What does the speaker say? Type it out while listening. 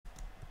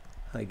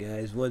Hi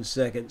guys, 1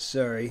 second,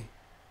 sorry.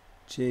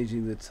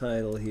 Changing the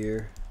title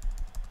here.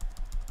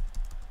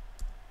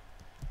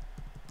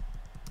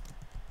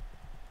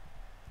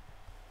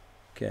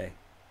 Okay.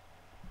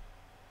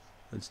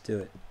 Let's do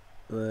it.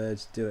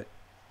 Let's do it.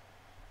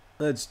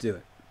 Let's do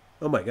it.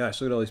 Oh my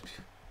gosh, look at all these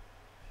people.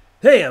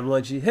 Hey, I'm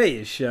Lunchy. Hey,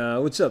 Isha.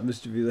 What's up,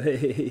 Mr. Vila?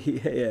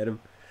 Hey, Adam.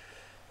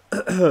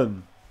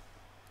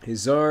 Hey,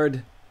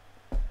 Zard.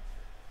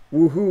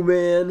 Woohoo,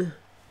 man.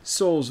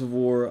 Souls of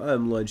War.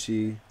 I'm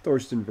Lunchy.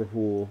 Thorsten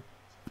Verhool.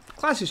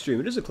 Classy stream.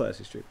 It is a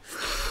classy stream.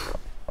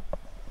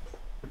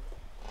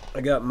 I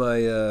got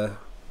my,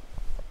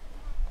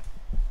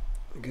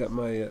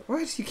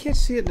 what? You can't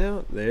see it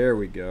now? There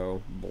we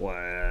go.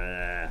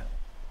 Blah.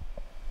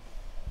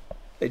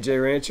 Hey, Jay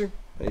Rancher.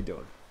 How you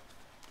doing?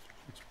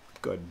 Let's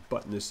go ahead and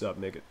button this up.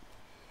 Make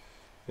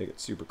it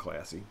super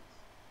classy.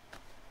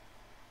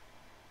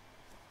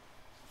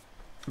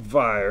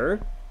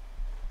 Vire.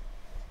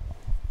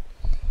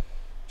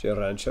 Jay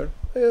Rancher.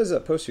 Hey, there's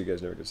that poster you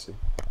guys never get to see.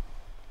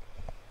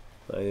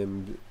 I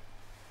am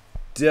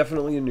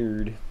definitely a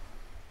nerd.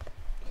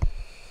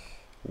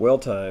 Well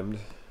timed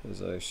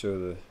as I show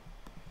the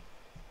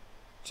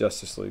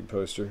Justice League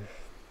poster.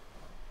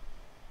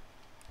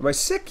 Am I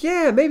sick?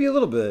 Yeah, maybe a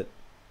little bit.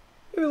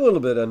 Maybe a little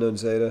bit, Unknown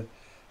Zeta.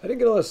 I didn't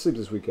get a lot of sleep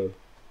this weekend.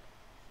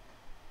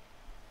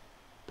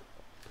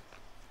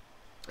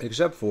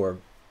 Except for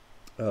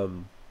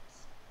the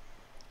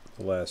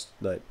last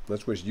night.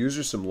 Let's wish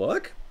user some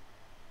luck.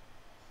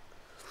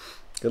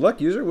 Good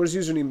luck, user. What does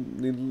user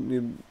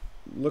need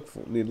luck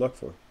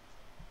for?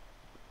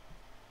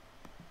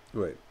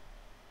 Wait.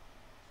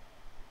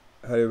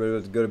 How do you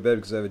have to go to bed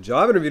because I have a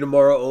job interview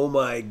tomorrow? Oh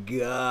my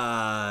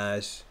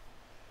gosh.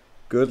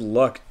 Good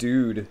luck,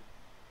 dude.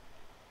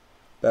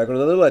 Back on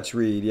another Let's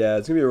Read. Yeah,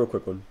 it's going to be a real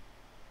quick one.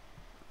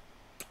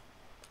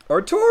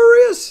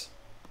 Artorius!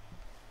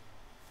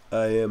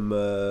 I'm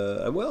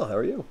well. How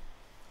are you?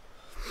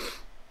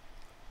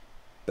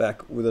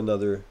 Back with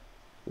another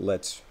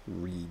Let's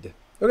Read.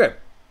 Okay.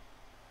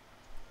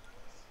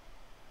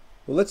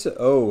 Well, let's...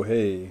 oh,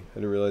 hey. I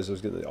didn't realize I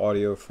was getting the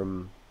audio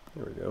from...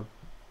 There we go.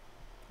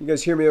 You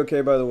guys hear me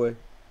okay, by the way?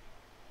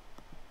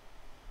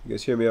 You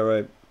guys hear me all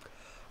right?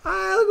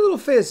 Ah, look a little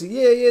fancy.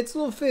 Yeah, it's a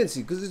little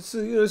fancy because it's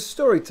it's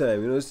story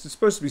time. It's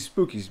supposed to be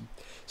spooky.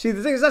 See,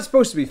 the thing is not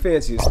supposed to be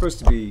fancy. It's supposed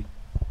to be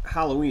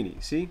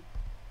Halloweeny. See?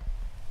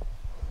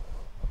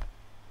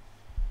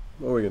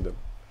 What are we gonna do?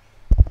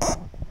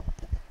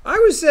 I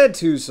was sad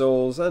too,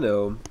 Souls. I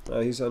know.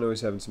 I know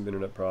he's having some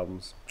internet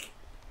problems.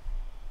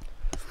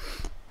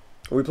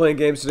 Are we playing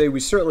games today? We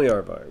certainly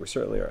are, Buyer. We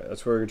certainly are.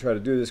 That's why we're gonna try to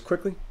do this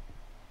quickly.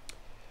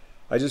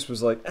 I just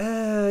was like,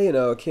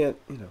 can't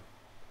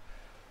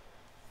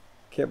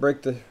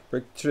break the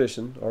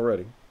tradition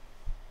already.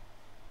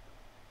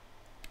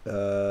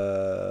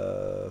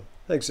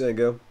 Thanks,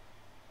 Zango.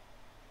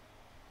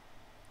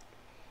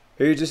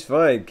 Hear you just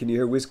fine. Can you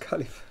hear Wiz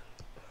Khalifa?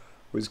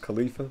 Wiz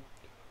Khalifa?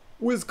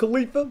 Wiz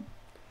Khalifa?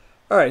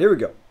 All right, here we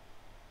go.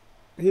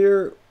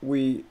 Here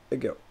we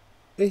go.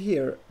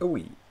 Here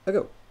we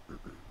go.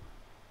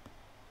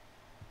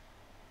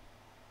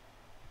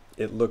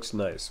 It looks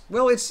nice.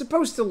 Well, it's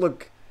supposed to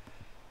look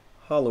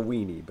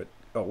Halloweeny, but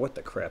oh, what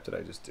the crap did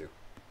I just do?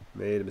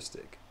 Made a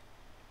mistake.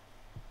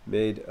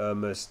 Made a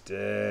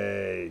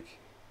mistake.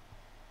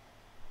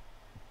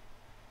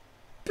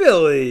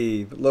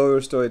 Billy!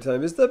 Lower story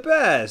time is the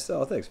best!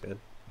 Oh, thanks, man.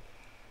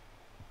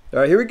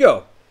 Alright, here we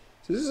go.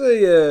 So this is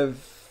a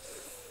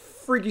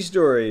freaky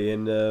story,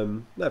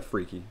 and not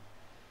freaky.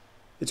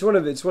 It's one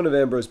of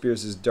Ambrose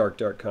Bierce's dark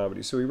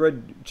comedies. So we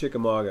read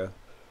Chickamauga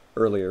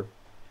earlier.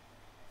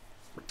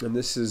 And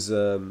this is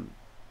and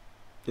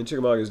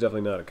Chickamauga is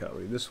definitely not a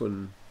comedy. This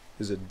one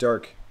is a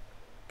dark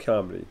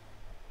comedy.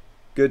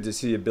 Good to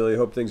see you, Billy.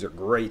 Hope things are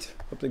great.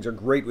 Hope things are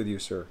great with you,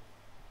 sir.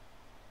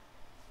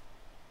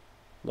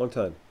 Long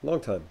time.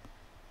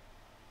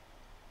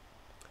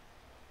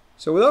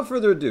 So without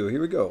further ado, here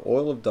we go.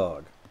 Oil of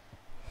Dog.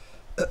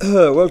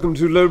 Welcome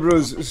to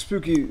LOBRO'S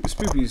spooky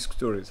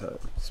story time.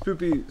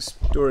 Spooky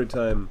story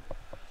time.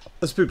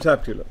 A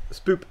spooptacular.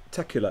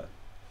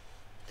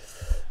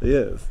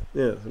 Yes,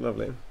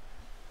 lovely.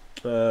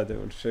 I don't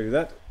want to show you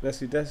that.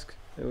 Messy desk.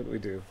 And what do we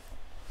do?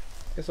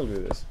 Guess I'll do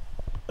this.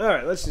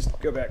 Alright, let's just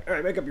go back.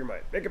 Alright, make up your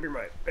mind. Make up your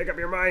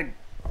mind.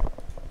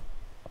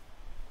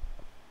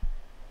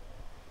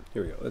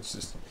 Here we go. Let's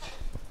just...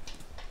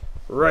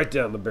 right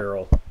down the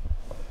barrel.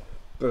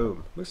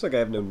 Boom. Looks like I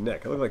have no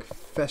neck. I look like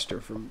Fester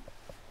from...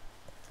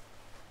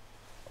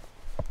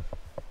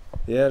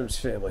 The Addams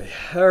Family.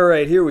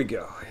 Alright, here we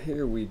go.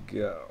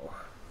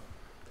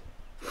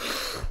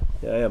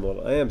 Yeah,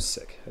 I am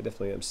sick. I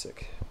definitely am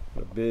sick.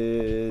 What a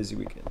busy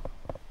weekend.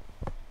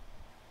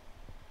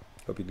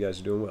 Hope you guys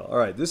are doing well.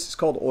 Alright, this is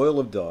called Oil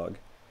of Dog.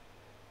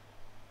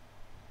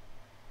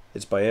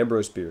 It's by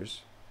Ambrose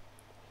Bierce.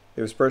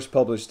 It was first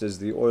published as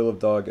The Oil of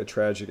Dog, a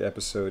tragic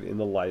episode in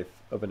the life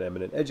of an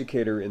eminent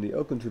educator in the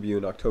Oakland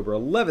Tribune, October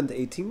 11th,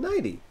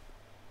 1890.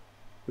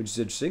 Which is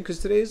interesting because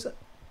today is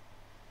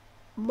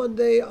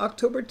Monday,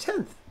 October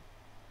 10th.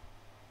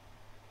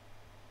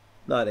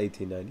 Not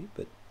 1890,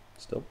 but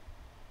still.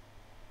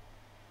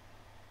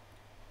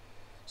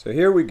 So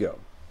here we go.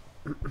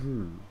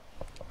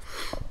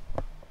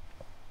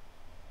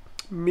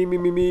 Me.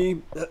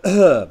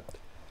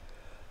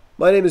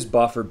 My name is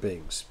Boffer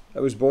Bings. I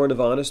was born of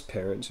honest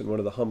parents in one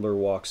of the humbler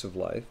walks of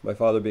life, my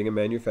father being a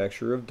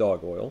manufacturer of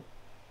dog oil,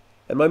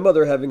 and my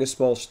mother having a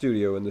small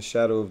studio in the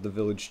shadow of the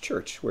village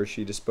church where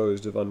she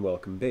disposed of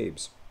unwelcome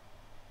babes.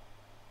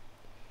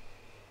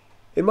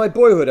 In my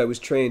boyhood, I was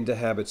trained to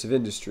habits of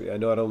industry. I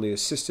not only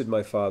assisted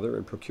my father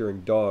in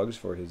procuring dogs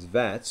for his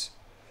vats,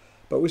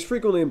 but was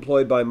frequently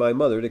employed by my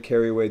mother to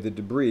carry away the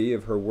debris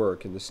of her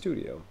work in the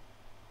studio.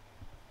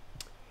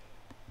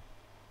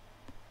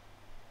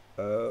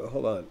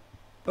 Hold on.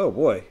 Oh,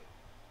 boy.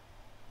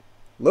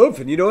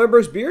 Loafin', you know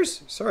Ambrose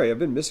Bierce? Sorry, I've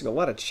been missing a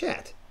lot of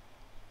chat.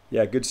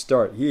 Yeah, good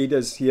start. He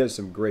has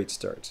some great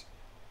starts.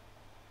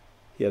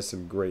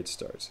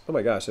 Oh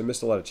my gosh, I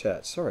missed a lot of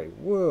chat. Sorry.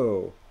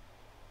 Whoa.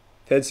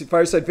 Fancy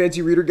Fireside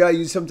Fancy Reader guy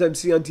you sometimes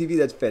see on TV?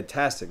 That's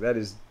fantastic. That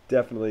is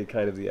definitely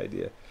kind of the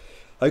idea.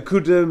 I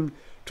could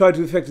try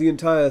to affect the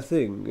entire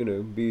thing,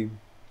 be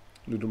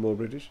a little more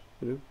British,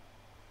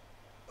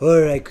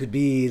 Or I could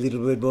be a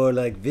little bit more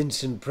like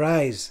Vincent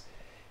Price.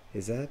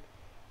 Is that?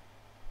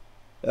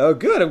 Oh,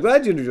 good. I'm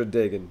glad you enjoyed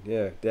Dagon.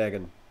 Yeah,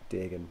 Dagon.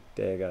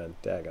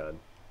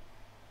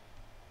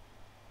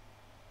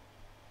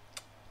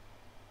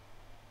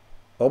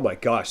 Oh my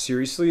gosh,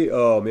 seriously?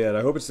 Oh man,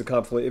 I hope it's the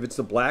compilation. If it's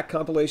the black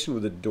compilation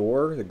with the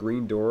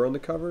green door on the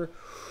cover,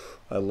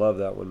 I love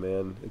that one,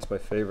 man. It's my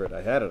favorite.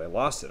 I had it. I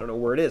lost it. I don't know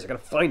where it is. I gotta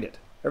find it.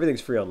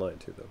 Everything's free online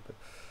too, though. But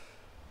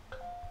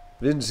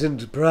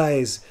Vincent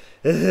Price.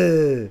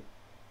 The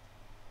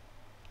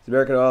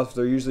American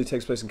author usually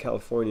takes place in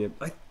California.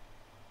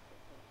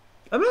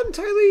 I'm not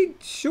entirely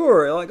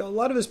sure. Like a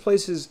lot of his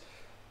places,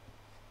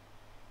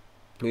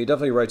 he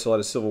definitely writes a lot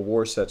of Civil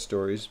War set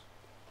stories.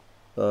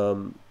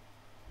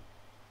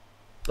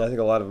 I think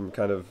a lot of them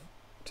kind of,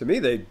 to me,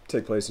 they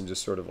take place in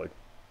just sort of like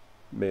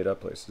made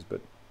up places.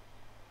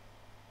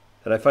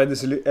 And I find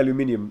this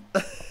aluminium.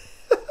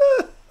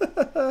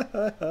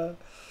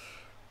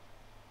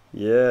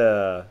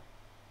 Yeah.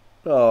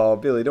 Oh,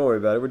 Billy, don't worry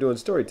about it. We're doing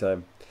story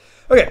time.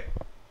 Okay.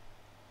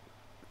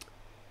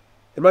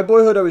 In my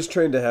boyhood, I was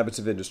trained to habits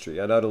of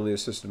industry. I not only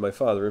assisted my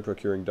father in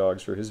procuring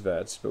dogs for his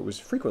vats, but was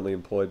frequently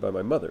employed by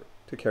my mother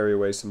to carry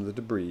away some of the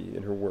debris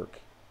in her work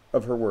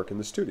in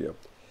the studio.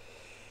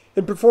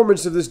 In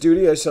performance of this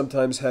duty, I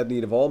sometimes had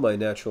need of all my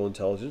natural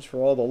intelligence, for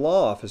all the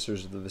law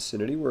officers of the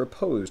vicinity were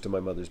opposed to my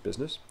mother's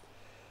business.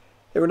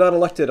 They were not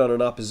elected on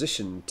an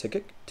opposition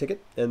ticket,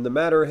 and the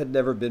matter had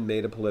never been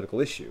made a political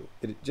issue.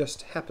 It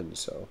just happened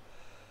so.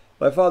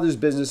 My father's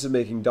business of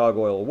making dog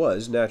oil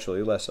was,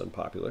 naturally, less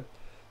unpopular,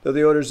 though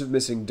the owners of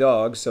missing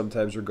dogs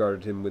sometimes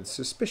regarded him with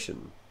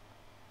suspicion,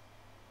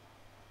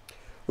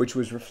 which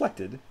was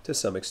reflected, to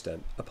some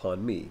extent,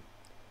 upon me.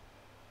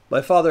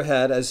 My father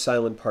had, as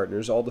silent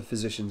partners, all the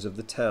physicians of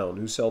the town,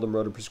 who seldom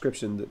wrote a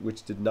prescription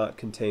which did not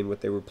contain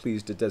what they were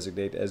pleased to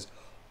designate as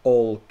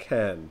all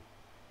can.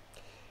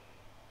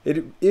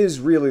 It is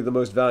really the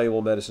most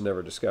valuable medicine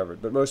ever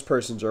discovered, but most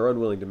persons are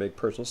unwilling to make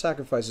personal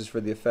sacrifices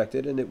for the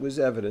affected, and it was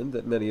evident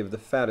that many of the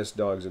fattest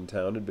dogs in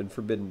town had been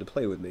forbidden to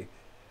play with me,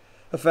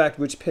 a fact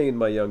which pained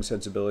my young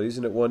sensibilities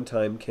and at one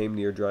time came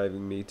near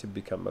driving me to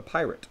become a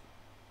pirate.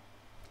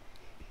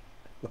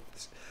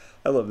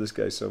 I love this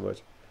guy so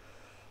much.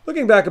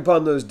 Looking back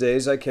upon those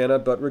days, I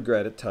cannot but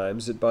regret at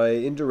times that by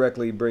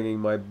indirectly bringing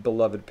my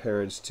beloved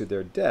parents to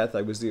their death,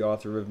 I was the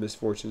author of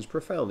misfortunes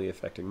profoundly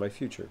affecting my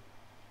future.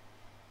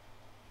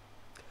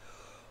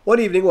 One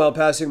evening, while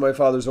passing my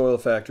father's oil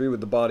factory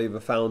with the body of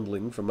a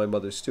foundling from my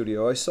mother's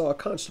studio, I saw a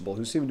constable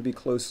who seemed to be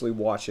closely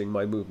watching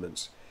my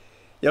movements.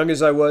 Young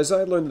as I was, I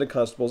had learned that a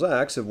constable's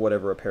acts, of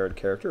whatever apparent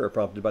character, are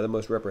prompted by the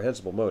most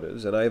reprehensible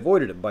motives, and I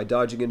avoided him by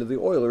dodging into the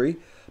oilery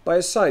by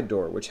a side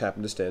door which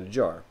happened to stand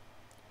ajar.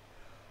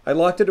 I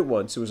locked it at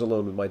once and was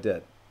alone with my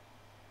dead.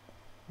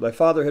 My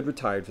father had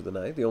retired for the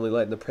night. The only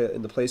light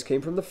in the place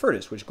came from the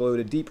furnace, which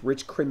glowed a deep,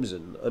 rich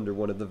crimson under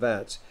one of the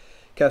vats,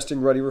 casting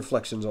ruddy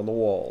reflections on the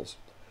walls.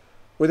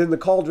 Within the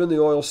cauldron,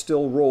 the oil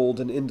still rolled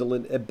in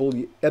indolent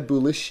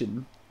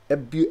ebullition,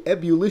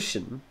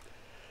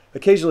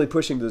 occasionally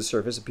pushing to the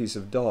surface a piece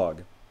of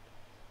dog.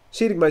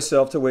 Seating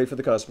myself to wait for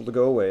the constable to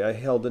go away, I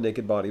held the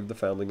naked body of the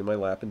foundling in my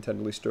lap and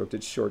tenderly stroked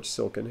its short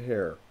silken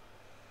hair.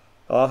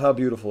 Ah, how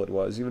beautiful it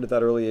was! Even at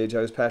that early age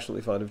I was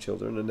passionately fond of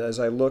children, and as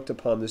I looked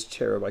upon this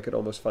cherub I could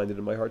almost find it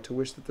in my heart to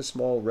wish that the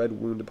small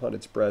red wound upon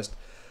its breast,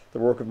 the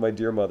work of my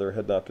dear mother,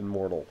 had not been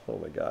mortal. Oh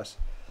my gosh.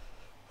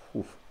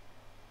 Oof.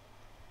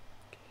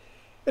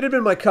 It had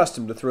been my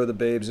custom to throw the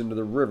babes into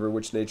the river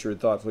which nature had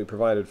thoughtfully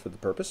provided for the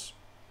purpose,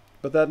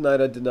 but that night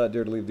I did not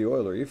dare to leave the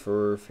oilery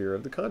for fear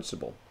of the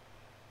constable.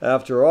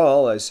 After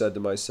all, I said to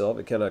myself,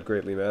 it cannot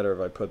greatly matter if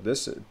I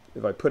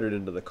put it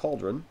into the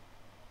cauldron.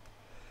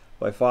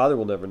 My father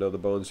will never know the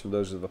bones from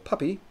those of a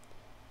puppy,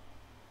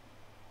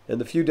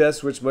 and the few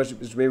deaths which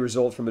may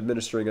result from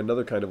administering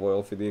another kind of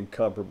oil for the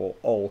incomparable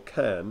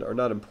all-can are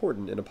not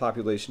important in a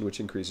population which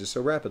increases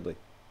so rapidly.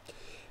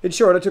 In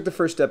short, I took the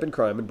first step in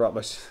crime and brought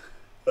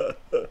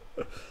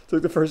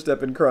Took the first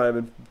step in crime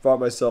and brought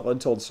myself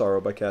untold sorrow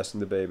by casting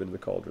the babe into the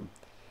cauldron.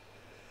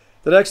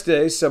 The next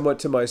day, somewhat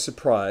to my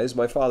surprise,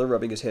 my father,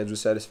 rubbing his hands with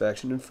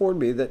satisfaction, informed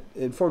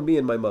me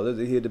and my mother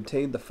that he had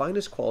obtained the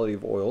finest quality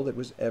of oil that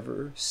was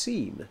ever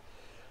seen,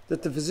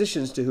 that the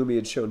physicians to whom he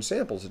had shown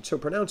samples had so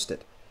pronounced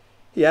it.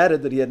 He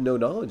added that he had no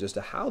knowledge as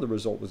to how the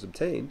result was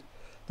obtained.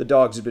 The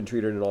dogs had been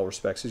treated in all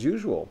respects as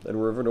usual, and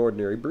were of an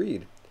ordinary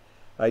breed.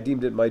 I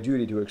deemed it my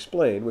duty to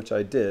explain, which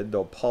I did,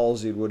 though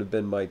palsied would have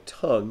been my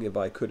tongue if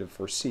I could have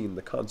foreseen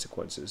the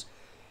consequences.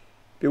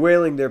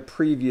 Bewailing their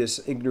previous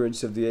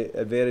ignorance of the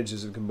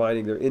advantages of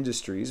combining their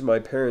industries, my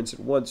parents at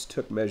once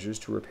took measures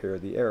to repair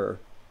the error.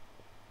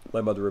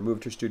 My mother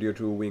removed her studio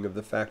to a wing of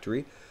the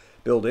factory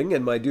building,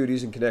 and my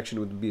duties in connection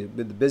with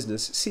the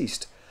business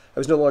ceased. I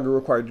was no longer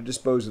required to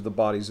dispose of the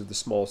bodies of the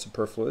small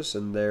superfluous,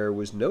 and there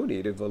was no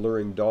need of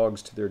alluring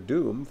dogs to their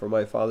doom, for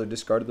my father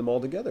discarded them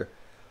altogether,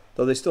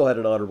 though they still had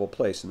an honorable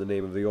place in the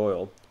name of the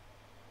oil.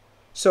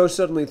 So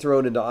suddenly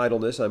thrown into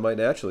idleness, I might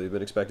naturally have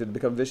been expected to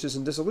become vicious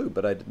and dissolute,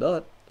 but I did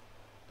not.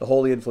 The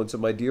holy influence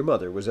of my dear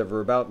mother was ever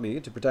about me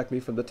to protect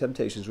me from the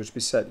temptations which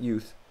beset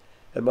youth,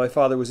 and my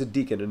father was a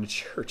deacon in a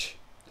church.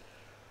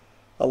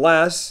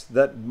 Alas,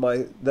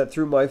 that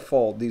through my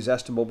fault these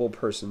estimable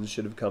persons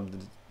should have come to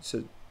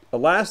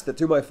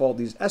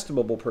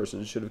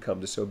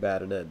so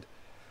bad an end.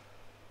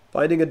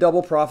 Finding a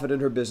double profit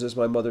in her business,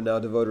 my mother now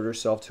devoted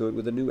herself to it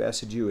with a new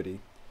assiduity.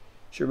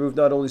 She removed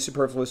not only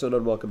superfluous and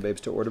unwelcome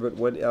babes to order, but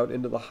went out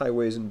into the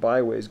highways and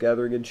byways,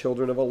 gathering in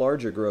children of a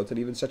larger growth, and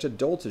even such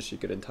adults as she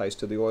could entice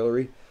to the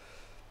oilery.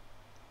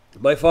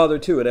 My father,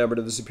 too, enamored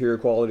of the superior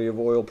quality of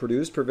oil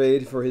produced,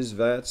 purveyed for his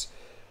vats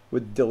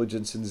with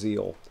diligence and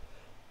zeal.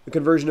 The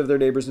conversion of their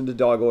neighbors into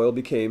dog oil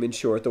became, in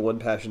short, the one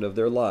passion of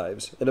their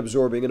lives. An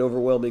absorbing and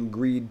overwhelming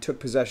greed took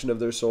possession of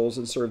their souls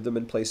and served them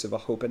in place of a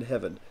hope in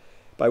heaven,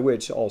 by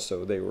which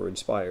also they were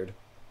inspired.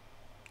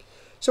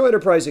 So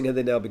enterprising had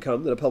they now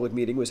become that a public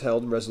meeting was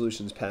held and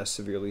resolutions passed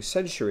severely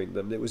censuring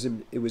them. It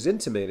was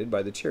intimated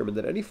by the chairman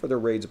that any further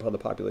raids upon the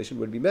population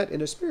would be met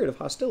in a spirit of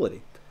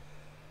hostility.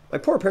 My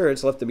poor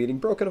parents left the meeting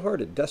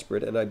broken-hearted,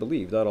 desperate, and I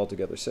believe not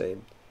altogether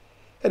sane.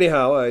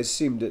 Anyhow, I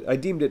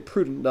deemed it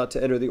prudent not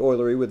to enter the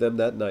oilery with them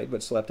that night,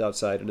 but slept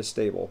outside in a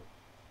stable.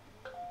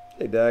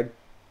 Hey, Dag.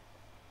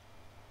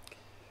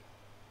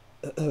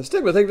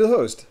 Stigma, thank you for the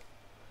host.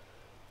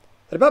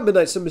 At about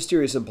midnight, some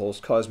mysterious impulse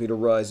caused me to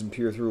rise and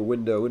peer through a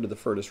window into the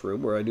furnace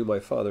room, where I knew my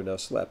father now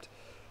slept.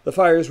 The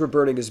fires were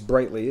burning as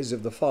brightly as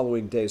if the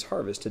following day's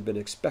harvest had been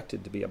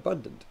expected to be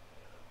abundant.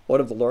 One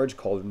of the large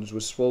cauldrons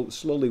was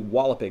slowly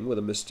walloping with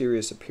a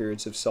mysterious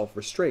appearance of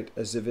self-restraint,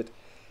 as if it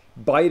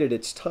bided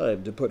its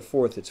time to put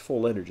forth its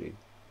full energy.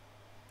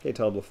 Hey,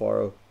 Tom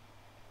LaFaro.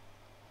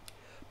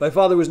 My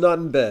father was not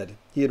in bed.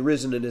 He had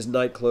risen in his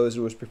night clothes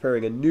and was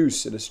preparing a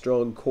noose and a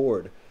strong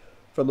cord.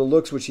 From the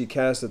looks which he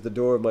cast at the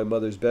door of my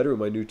mother's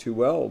bedroom, I knew too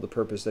well the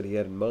purpose that he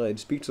had in mind.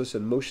 Speechless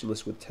and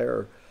motionless with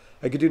terror,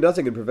 I could do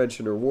nothing in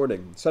prevention or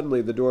warning.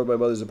 Suddenly, the door of my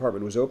mother's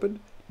apartment was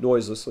opened,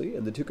 noiselessly,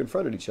 and the two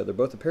confronted each other,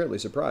 both apparently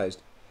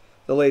surprised.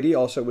 The lady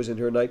also was in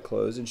her night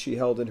clothes, and she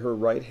held in her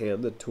right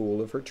hand the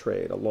tool of her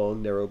trade, a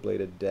long,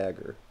 narrow-bladed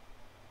dagger.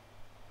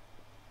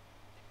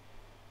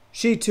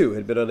 She, too,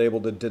 had been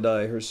unable to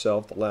deny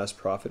herself the last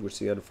profit which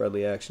the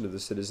unfriendly action of the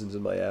citizens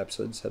in my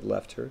absence had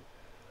left her.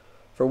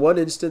 For one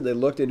instant they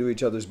looked into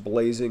each other's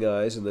blazing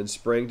eyes, and then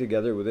sprang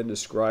together with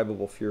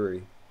indescribable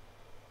fury.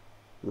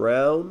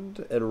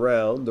 Round and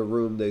round the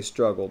room they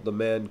struggled, the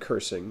man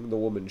cursing, the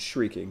woman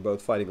shrieking,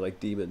 both fighting like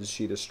demons,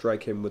 she to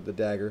strike him with the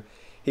dagger,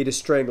 he to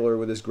strangle her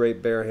with his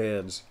great bare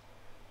hands.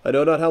 I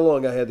know not how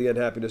long I had the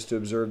unhappiness to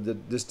observe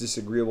this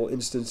disagreeable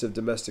instance of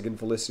domestic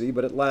infelicity,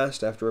 but at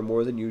last, after a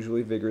more than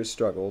usually vigorous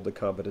struggle, the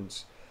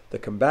combatants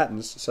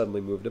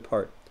suddenly moved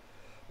apart.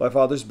 My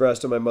father's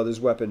breast and my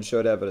mother's weapon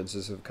showed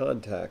evidences of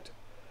contact.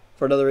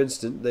 For another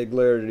instant they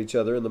glared at each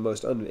other in the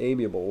most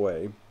unamiable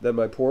way. Then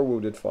my poor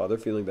wounded father,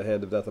 feeling the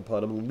hand of death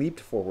upon him, leaped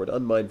forward,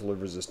 unmindful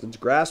of resistance,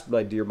 grasped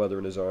my dear mother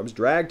in his arms,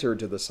 dragged her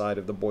to the side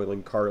of the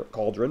boiling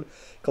cauldron,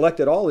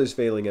 collected all his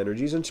failing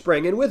energies, and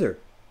sprang in with her.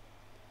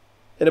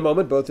 In a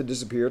moment both had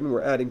disappeared and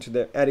were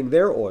adding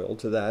their oil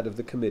to that of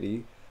the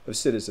committee of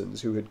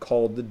citizens who had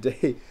called the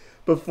day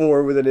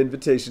before with an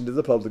invitation to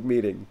the public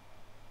meeting.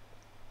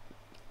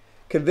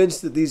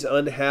 Convinced that these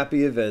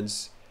unhappy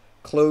events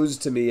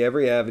closed to me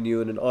every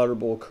avenue to an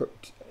honorable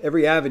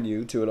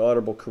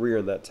career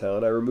in that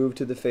town, I removed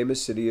to the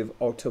famous city of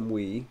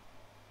Automui.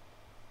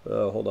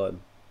 Oh, hold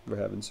on. We're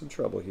having some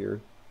trouble here.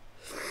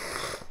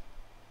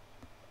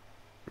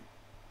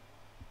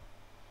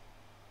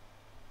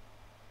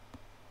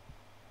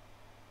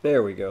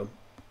 There we go.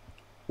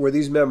 Where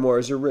these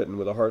memoirs are written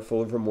with a heart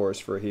full of remorse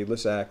for a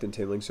heedless act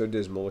entailing so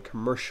dismal a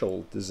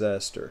commercial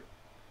disaster.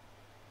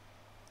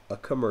 A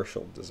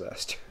commercial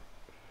disaster.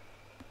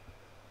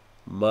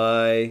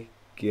 My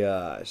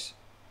gosh.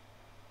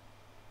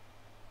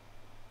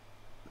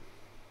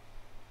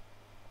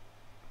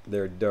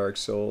 They're dark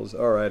souls.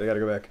 Alright, I gotta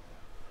go back.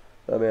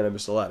 Oh man, I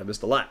missed a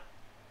lot.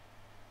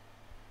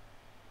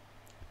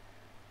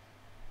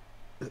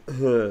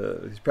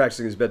 He's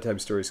practicing his bedtime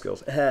story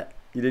skills.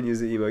 You didn't use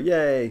the emo.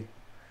 Yay!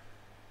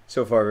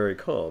 So far, very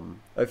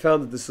calm. I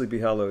found that the Sleepy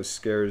Hollow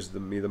scares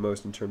me the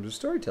most in terms of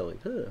storytelling.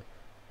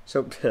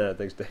 So,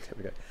 thanks,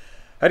 okay.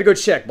 I had to go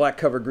check. Black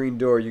cover, green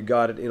door. You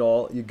got it in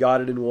all. You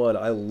got it in one.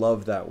 I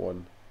love that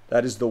one.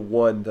 That is the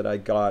one that I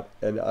got,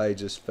 and I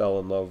just fell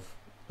in love.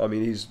 I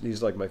mean,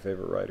 he's like my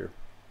favorite writer.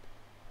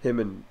 He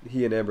and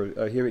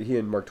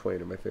Mark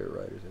Twain are my favorite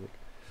writers, I think.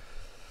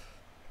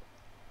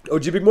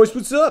 OG Big Moist,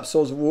 what's up?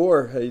 Souls of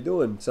War, how you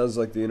doing? Sounds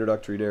like the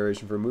introductory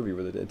narration for a movie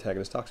where the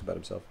antagonist talks about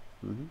himself.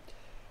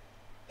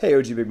 Hey,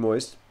 OG Big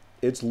Moist.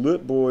 It's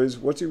lit, boys.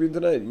 What's he reading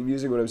tonight? I'm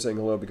using when I'm saying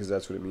hello because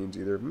that's what it means,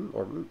 either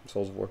or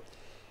Souls of War.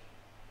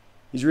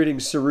 He's reading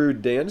Saru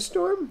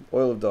Danstorm?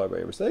 Oil of Dog by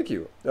Ambrose. Thank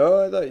you.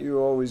 Oh, I thought you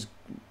were always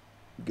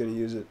going to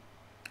use it.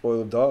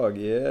 Oil of Dog.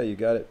 Yeah, you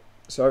got it.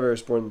 Sorry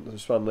if I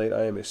respond late.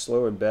 I am a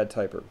slow and bad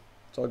typer.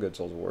 It's all good,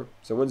 Souls of War.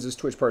 So when's this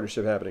Twitch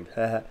partnership happening?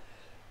 Haha.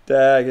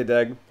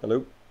 Dag.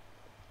 Hello.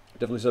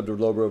 Definitely sub to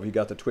Lobro if you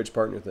got the Twitch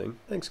partner thing.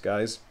 Thanks,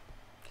 guys.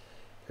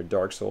 Your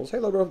Dark Souls. Hey,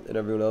 Lobro, and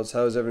everyone else.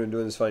 How is everyone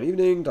doing this fine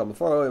evening? Tom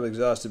LaFaro. I'm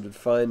exhausted, but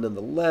fine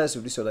nonetheless. It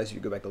would be so nice if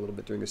you could go back a little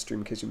bit during a stream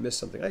in case you missed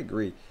something. I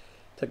agree.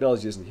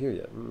 Technology isn't here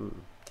yet.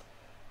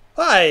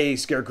 Hi,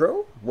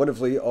 Scarecrow.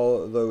 Wonderfully,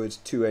 although it's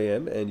 2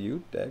 a.m. and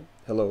you, Dag.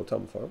 Hello,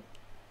 Tom LaFaro.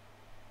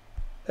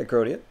 Hey,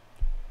 Cronia.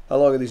 How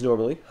long are these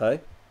normally?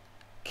 Hi.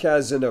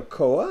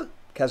 Kazunokoe,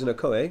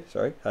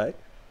 sorry. Hi.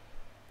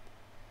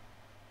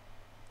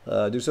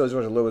 Do so as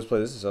much as Lobo's play.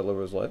 This is how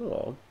Lobo's life.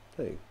 Oh,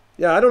 hey.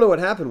 Yeah, I don't know what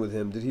happened with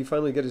him. Did he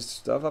finally get his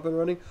stuff up and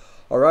running?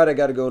 All right, I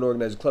got to go and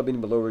organize a club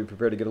meeting, but Lobo will be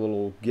prepared to get a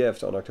little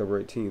gift on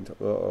October 18th.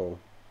 Uh-oh.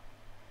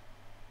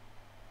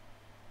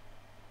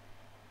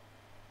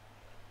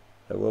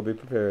 I will be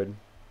prepared.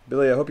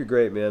 Billy, I hope you're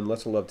great, man.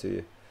 Lots of love to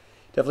you.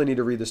 Definitely need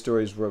to read the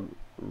stories from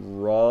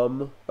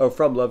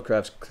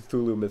Lovecraft's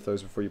Cthulhu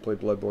mythos before you play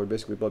Bloodborne.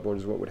 Basically, Bloodborne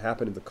is what would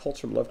happen if the cults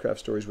from Lovecraft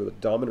stories were the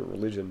dominant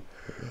religion.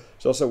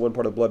 There's also one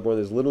part of Bloodborne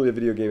that's literally a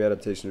video game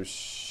adaptation of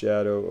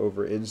Shadow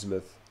over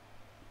Innsmouth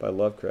by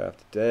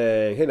Lovecraft.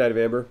 Dang. Hey, Night of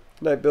Amber.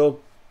 Good night, Bill.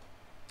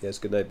 Yes,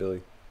 good night,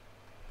 Billy.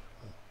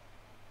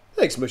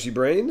 Thanks, Mushy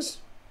Brains.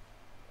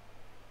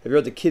 Have you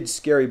read the kids'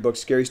 scary book,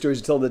 Scary Stories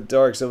to Tell in the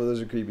Dark? Some of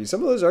those are creepy.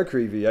 Some of those are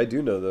creepy. I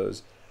do know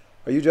those.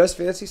 Are you dressed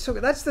fancy? So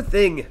that's the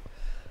thing.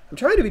 I'm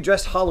trying to be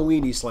dressed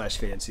Halloween-y /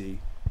 fancy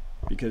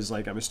because,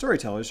 like, I'm a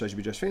storyteller, so I should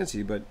be dressed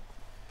fancy, but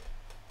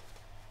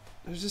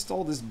there's just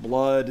all this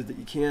blood that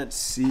you can't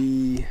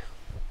see.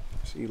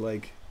 See,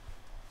 like,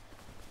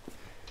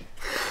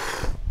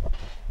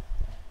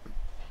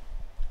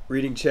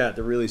 reading chat,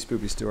 the really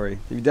spooky story.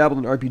 Have you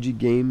dabbled in RPG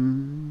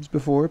games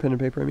before? Pen and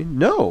paper, I mean?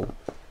 No.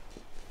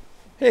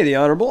 Hey, the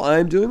Honorable.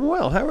 I'm doing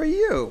well. How are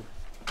you?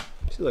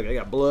 See, look, I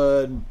got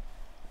blood.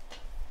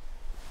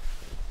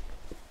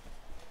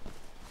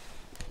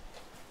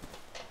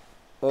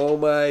 Oh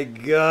my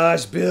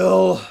gosh,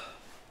 Bill.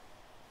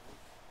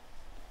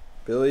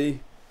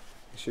 Billy,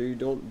 make sure you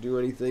don't do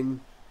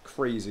anything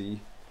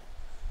crazy.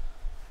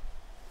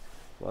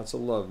 Lots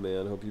of love,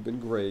 man. Hope you've been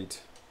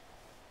great.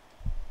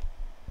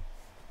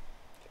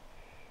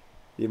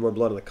 Need more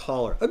blood on the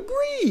collar.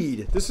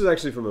 Agreed! This is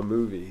actually from a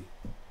movie.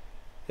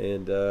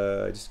 And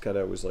I just kind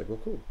of was like, well,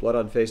 cool. Blood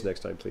on face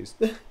next time, please.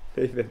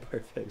 Hey,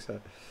 Vampire Fangs, huh?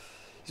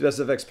 Use best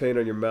effects paint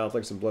on your mouth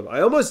like some blood.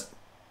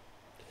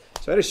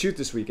 So I had a shoot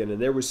this weekend, and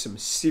there was some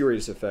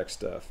serious effect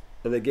stuff.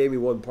 And they gave me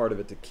one part of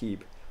it to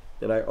keep.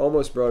 And I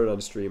almost brought it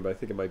on stream, but I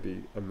think it might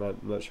be... I'm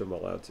not sure I'm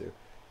allowed to.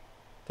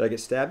 Did I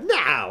get stabbed?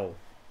 No!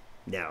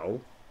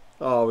 No.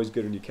 Oh, always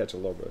good when you catch a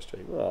Lobro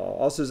stream. Oh,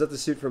 also, is that the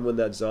suit from when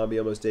that zombie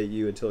almost ate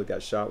you until it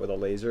got shot with a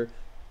laser?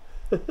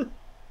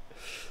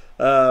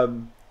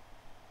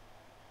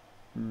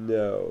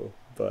 No,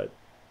 but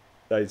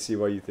I see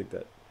why you think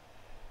that.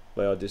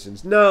 My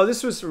auditions. No,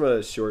 this was from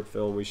a short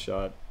film we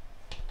shot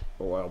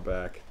a while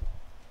back.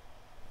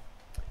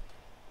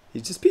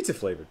 He's just pizza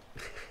flavored.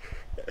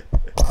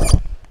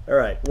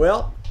 Alright,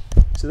 well,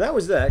 so that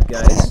was that,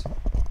 guys.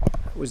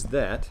 That was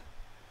that.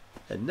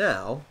 And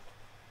now...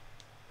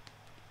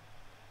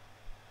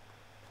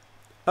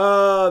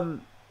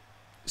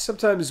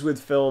 sometimes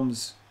with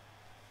films,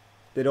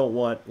 they don't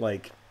want,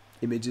 like,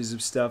 images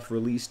of stuff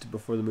released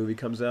before the movie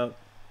comes out.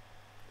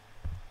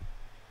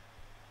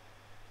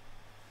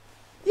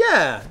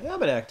 Yeah,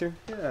 I'm an actor.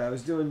 Yeah,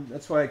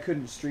 that's why I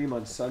couldn't stream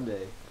on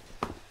Sunday.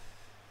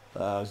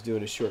 I was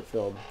doing a short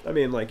film. I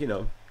mean, like, you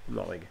know, I'm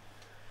not like...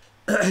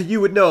 you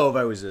would know if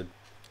I was I'm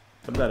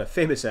not a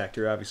famous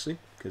actor, obviously,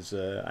 because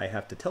I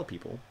have to tell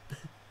people.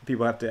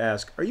 People have to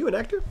ask, are you an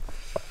actor?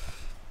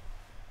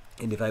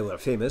 And if I were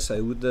famous, I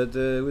would,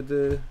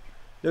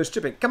 no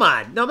stripping. Come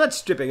on! No, I'm not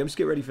stripping. I'm just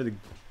getting ready for the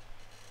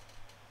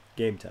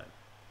game time.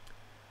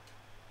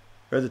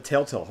 Or the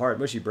Telltale Heart.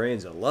 Mushy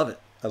Brains. I love it.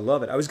 I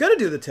love it. I was going to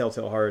do the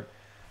Telltale Heart.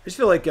 I just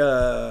feel like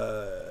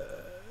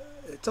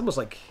it's almost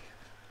like...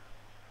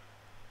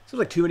 Seems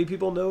like too many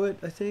people know it,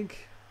 I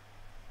think.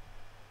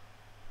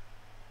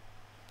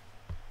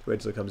 Wait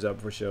till it comes out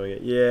before showing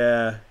it.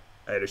 Yeah.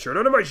 I had a shirt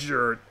under my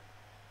shirt.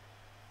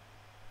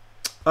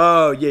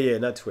 Oh, yeah,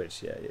 not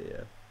Twitch. Yeah.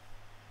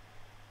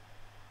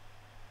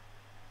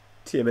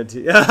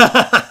 TMNT.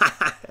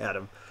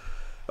 Adam.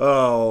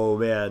 Oh,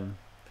 man.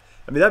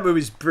 I mean, that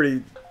movie's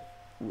pretty...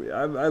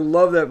 I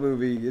love that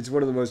movie. It's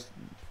one of the most...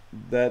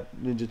 That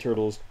Ninja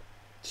Turtles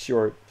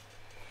short.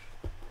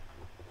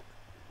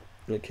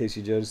 That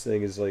Casey Jones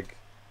thing is like...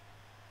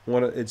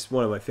 It's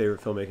one of my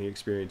favorite filmmaking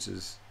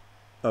experiences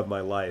of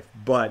my life.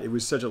 But it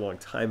was such a long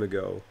time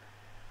ago.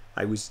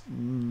 I was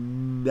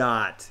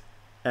not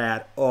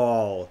at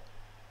all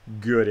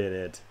good in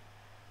it.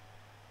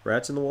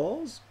 Rats in the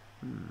Walls?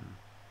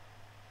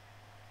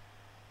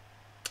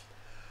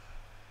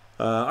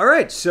 All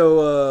right,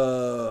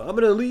 so I'm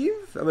gonna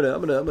leave. I'm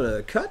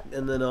gonna cut,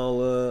 and then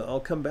I'll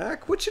come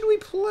back. What should we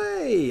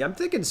play? I'm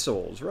thinking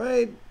Souls,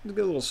 right? Let's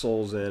get a little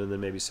Souls in, and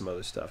then maybe some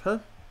other stuff, huh?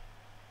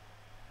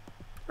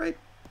 Right?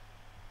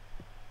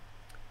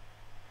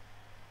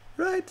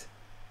 Right?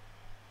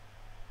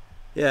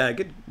 Yeah,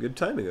 good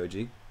timing,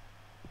 OG.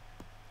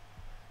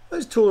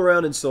 Let's tool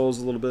around in Souls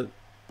a little bit.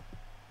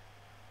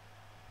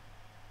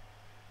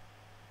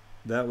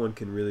 That one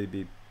can really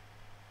be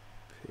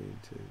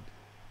painted.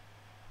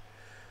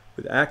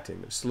 With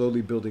acting of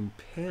slowly building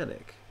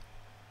panic.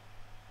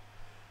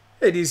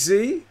 Hey,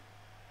 DC?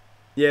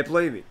 Yeah,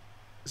 play me.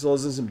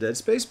 Souls in some Dead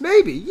Space?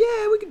 Maybe.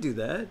 Yeah, we could do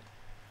that. I mean,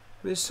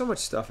 there's so much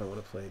stuff I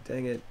want to play.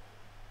 Dang it.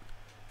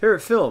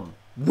 Favorite film?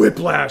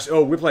 Whiplash.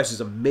 Oh, Whiplash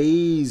is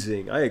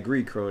amazing. I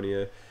agree,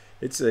 Cronia.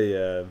 It's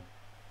a...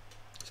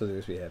 something that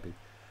makes me happy.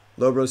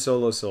 LOBRO'S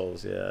Solo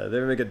Souls. Yeah, they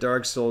ever make a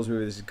Dark Souls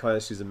movie that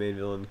constitutes the main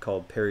villain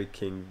called Perry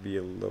King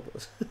via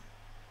LOBRO'S.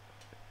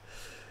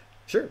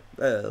 Sure.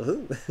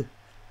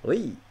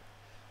 Wee.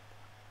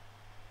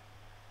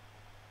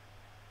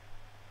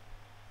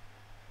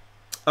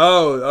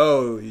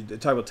 Oh, you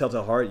talking about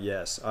Telltale Heart?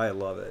 Yes, I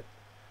love it.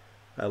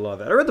 I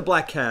love it. I read The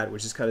Black Cat,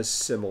 which is kind of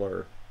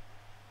similar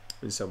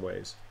in some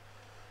ways.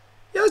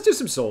 Yeah, let's do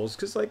some Souls,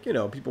 because, like, you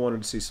know, people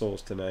wanted to see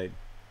Souls tonight.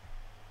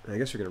 I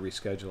guess we're going to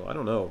reschedule. I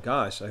don't know.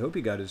 Gosh, I hope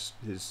he got his...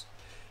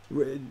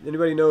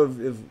 Anybody know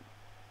if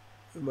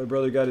my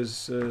brother got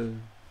his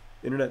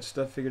internet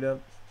stuff figured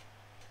out?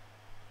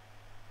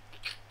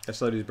 I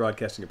thought he was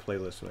broadcasting a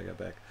playlist when I got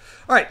back.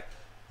 All right,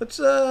 let's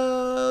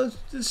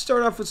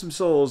start off with some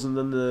Souls, and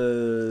then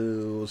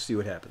we'll see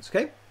what happens,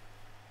 okay?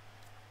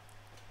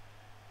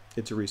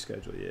 It's a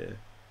reschedule, yeah.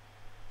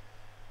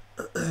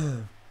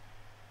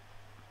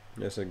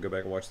 Yes, I can go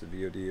back and watch the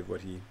VOD of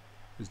what he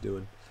was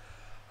doing.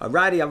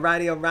 Alrighty.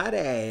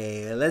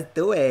 Let's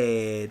do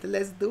it.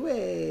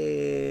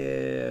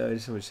 I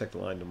just want to check the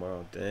line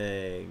tomorrow.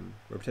 Dang.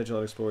 Where potential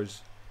unexplored.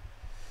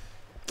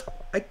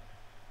 I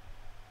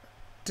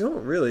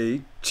don't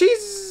really.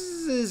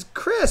 Cheese is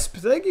crisp.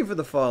 Thank you for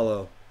the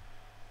follow.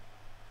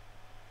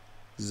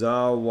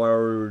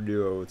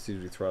 Zawardio. It seems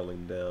to be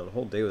throttling down. A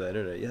whole day with that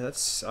internet. Yeah, that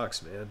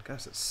sucks, man.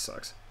 Gosh, that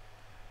sucks.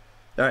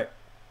 Alright.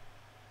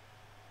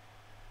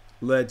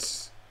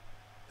 Let's...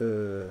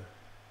 Oh,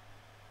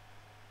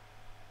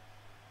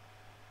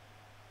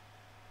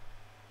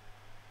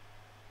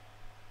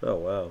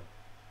 wow.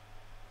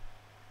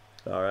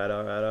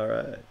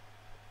 Alright.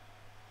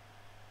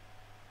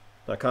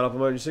 Not caught up on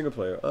your single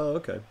player. Oh,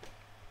 okay.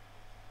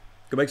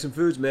 Go make some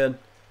foods, man.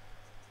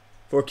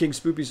 4 Kings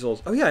Spoopy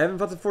Souls. Oh, yeah, I haven't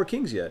fought the 4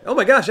 Kings yet. Oh,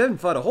 my gosh, I haven't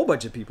fought a whole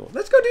bunch of people.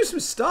 Let's go do some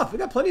stuff. We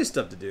got plenty of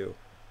stuff to do.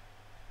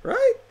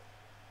 Right?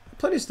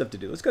 Plenty of stuff to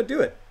do. Let's go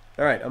do it.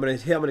 Alright, I'm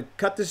gonna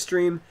cut this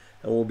stream,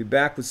 and we'll be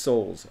back with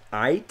Souls.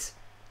 Aight?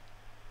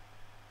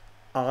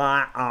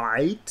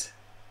 Aight?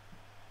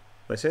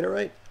 Am I saying it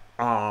right?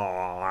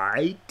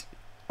 Alright.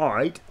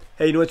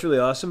 Hey, you know what's really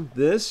awesome?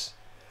 This,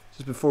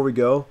 just before we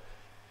go,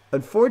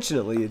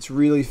 unfortunately, it's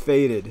really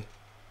faded.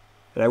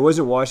 And I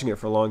wasn't watching it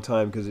for a long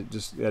time because I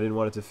didn't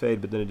want it to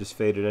fade, but then it just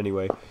faded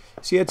anyway.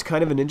 See, it's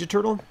kind of a Ninja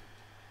Turtle.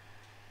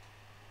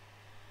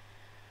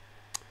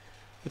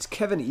 It's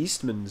Kevin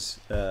Eastman's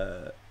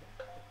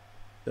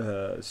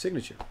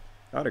signature,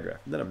 autograph.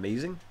 Isn't that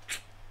amazing?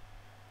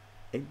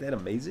 Ain't that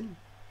amazing?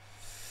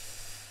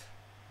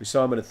 We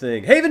saw him in a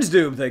thing. Haven's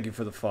Doom, thank you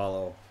for the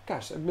follow.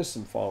 Gosh, I've missed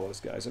some follows,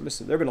 guys. There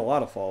have been a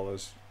lot of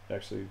follows,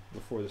 actually,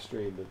 before the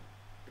stream.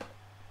 But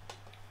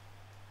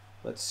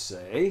let's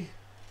say...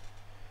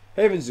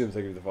 Haven's Doom,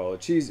 thank you for the follow.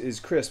 Cheese is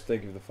Crisp,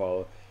 thank you for the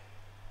follow.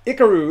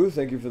 Ikaru,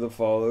 thank you for the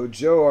follow.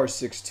 Joe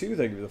R62,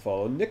 thank you for the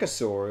follow.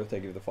 Nikasaur,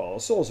 thank you for the follow.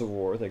 Souls of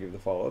War, thank you for the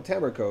follow.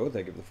 Tamarko,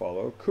 thank you for the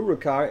follow.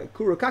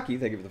 Kurokaki,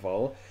 thank you for the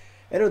follow.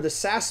 Enter the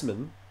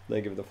Sassman,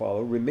 thank you for the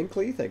follow.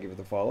 Reminkly, thank you for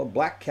the follow.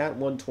 Black Cat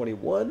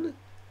 121,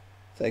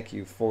 thank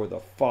you for the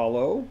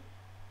follow.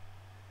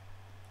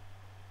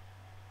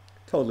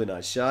 Totally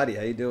not shoddy.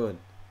 How you doing?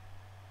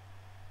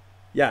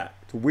 Yeah,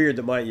 it's weird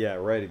that my... Yeah,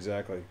 right,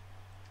 exactly.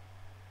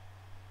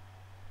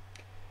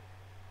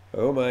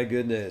 Oh my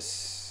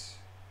goodness.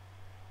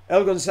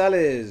 El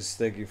Gonzalez,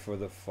 thank you for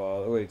the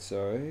follow. Wait,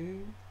 sorry.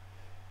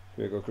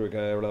 Black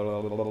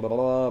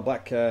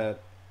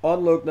Cat.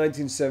 Onloke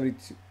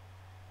 1972.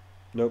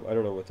 Nope, I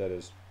don't know what that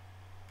is.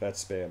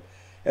 That's spam.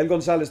 El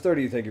Gonzalez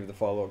 30, thank you for the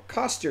follow.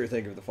 Coster,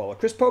 thank you for the follow.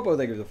 Chris Popo,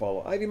 thank you for the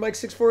follow. Ivy Mike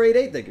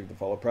 6488, thank you for the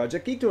follow.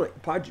 Project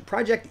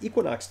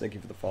Equinox, thank you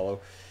for the follow.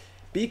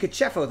 B.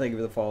 Cachefo, thank you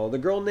for the follow. The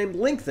Girl Named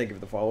Link, thank you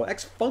for the follow.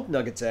 X Funk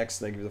Nuggets X,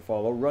 thank you for the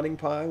follow. Running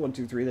Pie,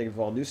 123, thank you for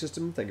the follow. New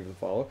System, thank you for the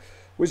follow.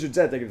 Wizard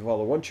Z, thank you for the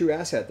follow. One True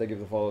Asshat, thank you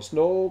for the follow.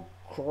 Snow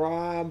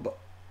Crab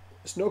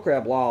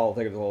Lol,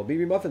 thank you for the follow.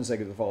 BB Muffins, thank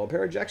you for the follow.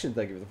 Parajection,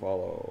 thank you for the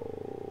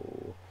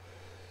follow.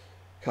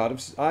 God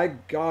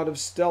of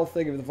Stealth,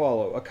 thank you for the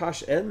follow.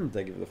 Akash N,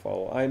 thank you for the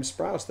follow. I am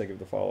Sprouse, thank you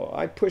for the follow.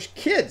 I Push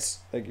Kids,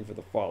 thank you for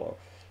the follow.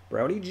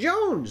 Brownie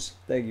Jones,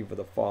 thank you for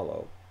the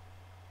follow.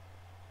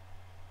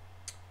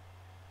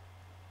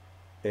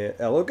 And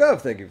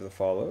LOGov, thank you for the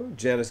follow.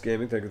 Janice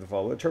Gaming, thank you for the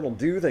follow. Eternal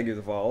Dew, thank you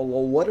for the follow.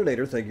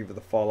 Lolwhatinator, thank you for the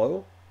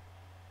follow.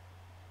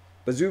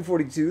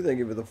 Bazoo42, thank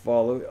you for the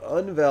follow.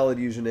 Unvalid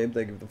username,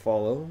 thank you for the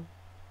follow.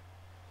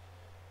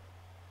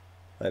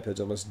 iPad's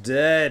almost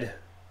dead.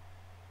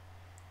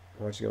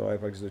 Watching on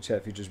iPad because the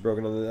chat feature's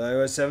broken on the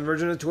iOS 7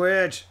 version of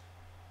Twitch.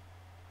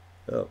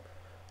 Oh.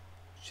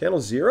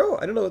 Channel 0?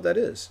 I don't know what that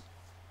is.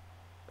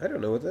 I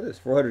don't know what that is.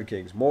 400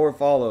 Kings. More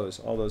follows.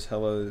 All those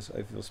hellos.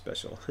 I feel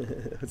special.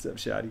 What's up,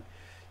 Shoddy?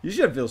 You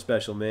should feel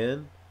special,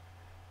 man.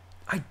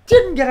 I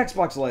didn't get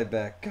Xbox Live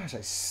back. Gosh,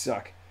 I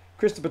suck.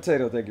 Chris the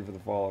Potato, thank you for the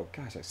follow.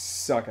 Gosh, I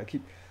suck. I've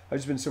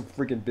just been so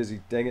freaking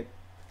busy. Dang it.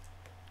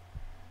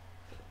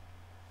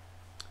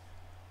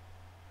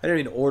 I didn't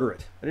even order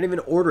it. I didn't even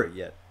order it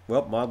yet.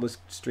 Well, modless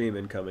stream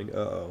incoming.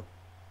 Uh-oh.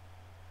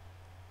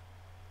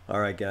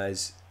 Alright,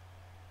 guys.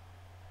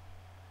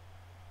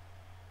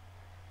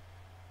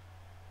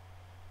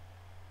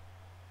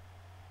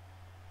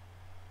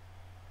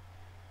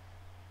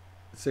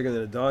 Sicker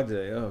than a dog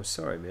today. Oh,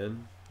 sorry,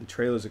 man. The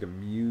trailers look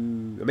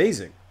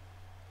amazing.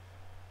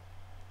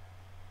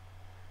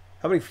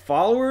 How many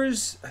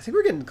followers? I think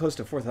we're getting close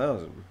to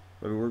 4,000.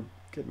 I mean, we're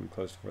getting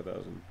close to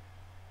 4,000.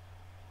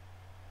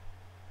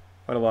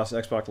 Might have lost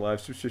Xbox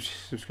Live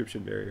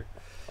subscription barrier.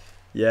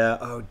 Yeah.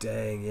 Oh,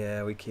 dang.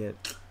 Yeah, we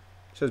can't.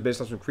 Show's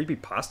based on some creepy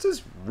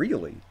pastas?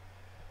 Really?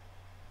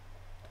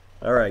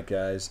 All right,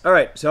 guys. All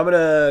right, so I'm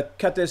gonna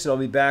cut this, and I'll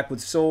be back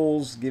with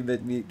Souls. Give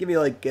me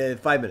like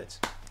 5 minutes.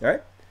 All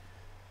right.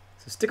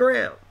 So stick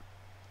around.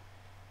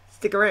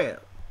 Stick around.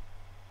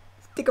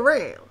 Stick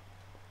around.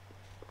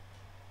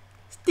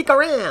 Stick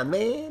around,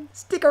 man.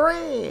 Stick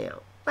around.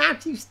 Why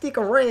don't you stick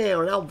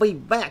around? I'll be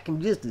back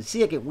in just a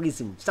second with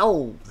some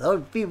Souls. How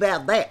you feel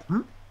about that?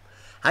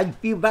 How you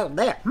feel about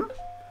that?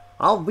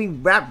 I'll be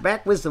right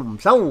back with some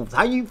Souls.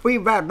 How you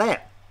feel about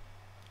that?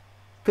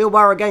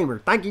 Philbar Gamer,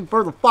 thank you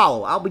for the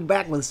follow. I'll be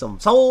back with some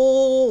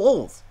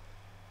Souls.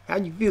 How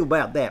you feel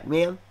about that,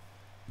 man?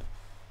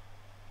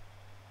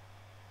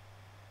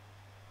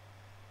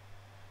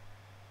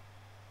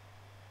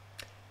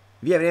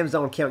 If you have an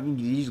Amazon account, you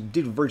can use the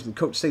digital version of the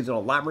code saves on a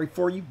library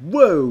for you.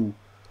 Whoa!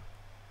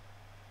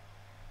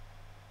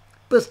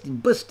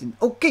 Bustin'.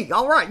 Okay,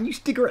 alright, you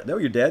stick around. Know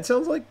what your dad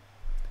sounds like?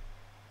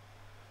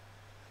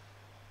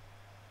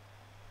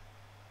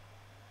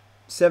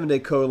 7-day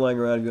code lying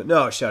around.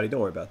 No, Shouty,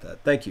 don't worry about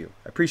that. Thank you.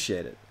 I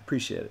appreciate it.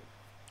 Appreciate it.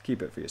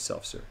 Keep it for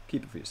yourself, sir.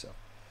 Keep it for yourself.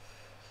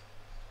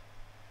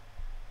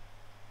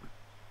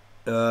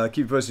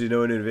 Keep it posted, you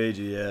know, in age.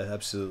 Yeah,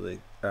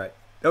 absolutely. Alright.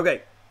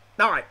 Okay.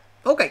 Alright.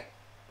 Okay.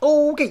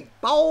 Okay.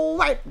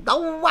 Alright.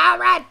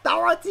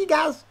 Alright. See you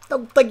guys.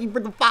 Thank you for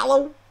the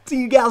follow.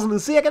 See you guys in a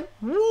second.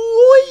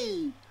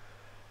 Whee!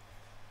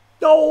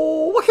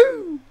 Oh,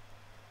 woohoo!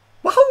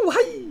 Wahoo!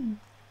 Hey!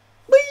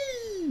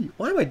 Whee!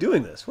 Why am I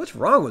doing this? What's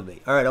wrong with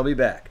me? Alright, I'll be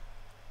back.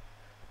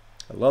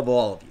 I love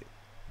all of you.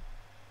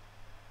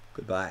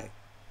 Goodbye.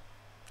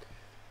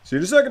 See you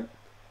in a second.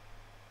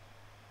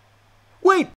 Wait!